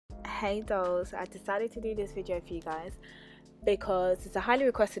Hey dolls, I decided to do this video for you guys because it's a highly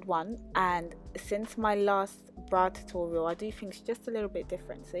requested one, and since my last brow tutorial I do things just a little bit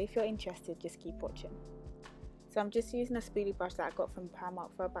different, so if you're interested just keep watching. So I'm just using a spoolie brush that I got from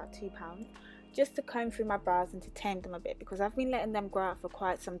Primark for about £2 just to comb through my brows and to tame them a bit, because I've been letting them grow out for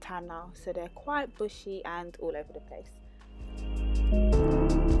quite some time now, so they're quite bushy and all over the place.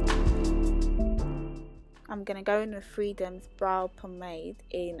 I'm going to go in with Freedom's brow pomade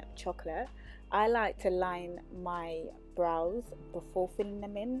in chocolate. I like to line my brows before filling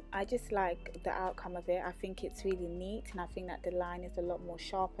them in. I just like the outcome of it. I think it's really neat, and I think that the line is a lot more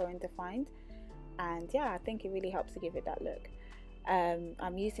sharper and defined, and yeah, I think it really helps to give it that look.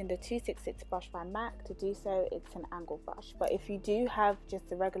 I'm using the 266 brush by MAC to do so. It's an angle brush, but if you do have just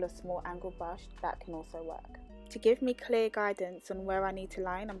a regular small angle brush, that can also work. To give me clear guidance on where I need to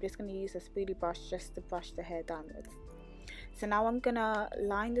line, I'm just going to use a spoolie brush just to brush the hair downwards. So now I'm going to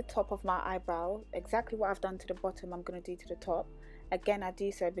line the top of my eyebrow. Exactly what I've done to the bottom, I'm going to do to the top. Again, I do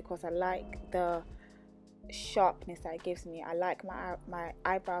so because I like the sharpness that it gives me. I like my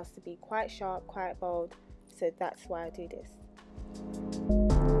eyebrows to be quite sharp, quite bold, so that's why I do this.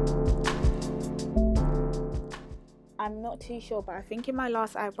 I'm not too sure, but I think in my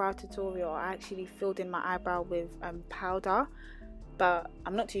last eyebrow tutorial I actually filled in my eyebrow with powder, but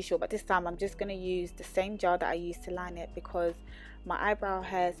I'm not too sure. But this time I'm just going to use the same gel that I used to line it, because my eyebrow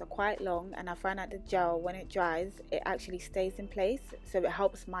hairs are quite long, and I find that the gel, when it dries, it actually stays in place, so it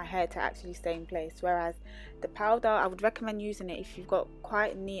helps my hair to actually stay in place. Whereas the powder, I would recommend using it if you've got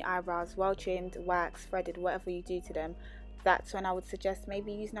quite neat eyebrows, well trimmed, waxed, threaded, whatever you do to them. That's when I would suggest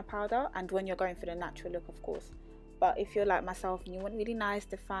maybe using a powder, and when you're going for the natural look, of course. But if you're like myself and you want really nice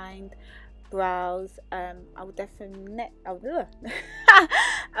defined brows, I would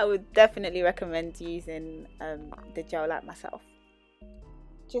definitely recommend using the gel like myself.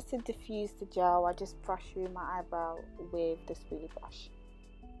 Just to diffuse the gel, I just brush through my eyebrow with the spoolie brush.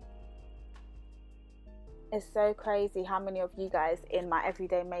 It's so crazy how many of you guys in my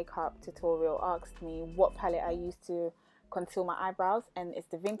everyday makeup tutorial asked me what palette I used to conceal my eyebrows, and it's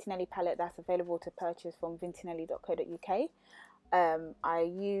the Vintinelli palette that's available to purchase from vintinelli.co.uk. I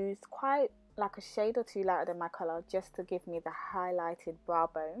used quite like a shade or two lighter than my colour just to give me the highlighted brow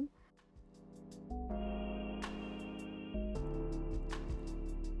bone.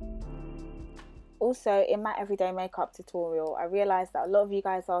 Also, in my everyday makeup tutorial, I realised that a lot of you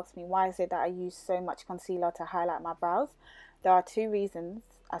guys asked me why is it that I use so much concealer to highlight my brows. There are two reasons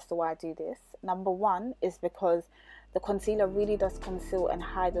as to why I do this. Number one is because the concealer really does conceal and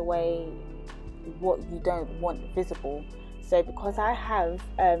hide away what you don't want visible. So because I have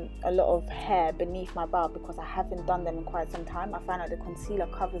a lot of hair beneath my brow, because I haven't done them in quite some time, I find that the concealer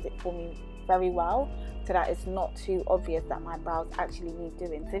covers it for me very well, so that it's not too obvious that my brows actually need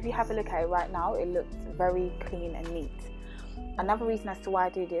doing. So if you have a look at it right now, it looks very clean and neat. Another reason as to why I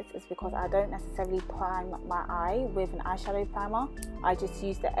do this is because I don't necessarily prime my eye with an eyeshadow primer. I just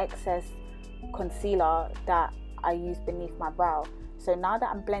use the excess concealer that I use beneath my brow. So now that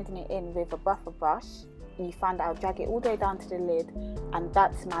I'm blending it in with a buffer brush, you find that I'll drag it all the way down to the lid, and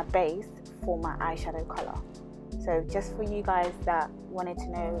that's my base for my eyeshadow colour. So just for you guys that wanted to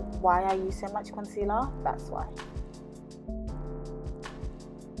know why I use so much concealer, that's why.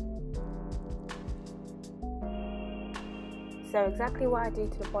 So exactly what I do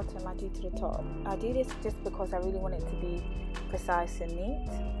to the bottom, I do to the top. I do this just because I really want it to be precise and neat.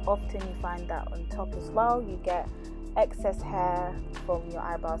 Often you find that on top as well, you get excess hair from your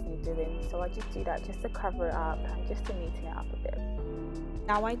eyebrows and you're doing. So I just do that just to cover it up and just to neaten it up a bit.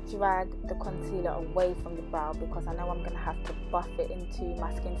 Now I drag the concealer away from the brow because I know I'm going to have to buff it into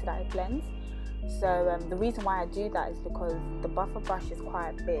my skin so that it blends. So the reason why I do that is because the buffer brush is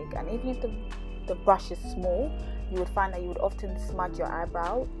quite big, and if the brush is small, you would find that you would often smudge your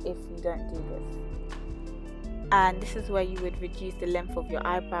eyebrow if you don't do this. And this is where you would reduce the length of your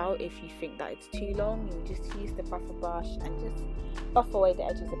eyebrow. If you think that it's too long, you would just use the buffer brush and just buff away the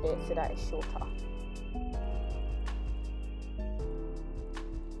edges a bit so that it's shorter.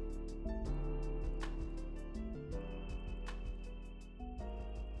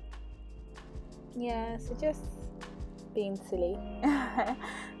 Yeah, so just being silly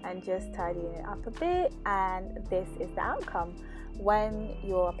and just tidying it up a bit, and this is the outcome. When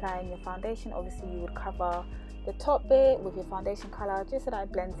you're applying your foundation, obviously you would cover the top bit with your foundation colour just so that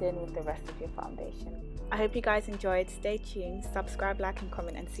it blends in with the rest of your foundation. I hope you guys enjoyed. Stay tuned, subscribe, like and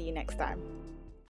comment, and see you next time.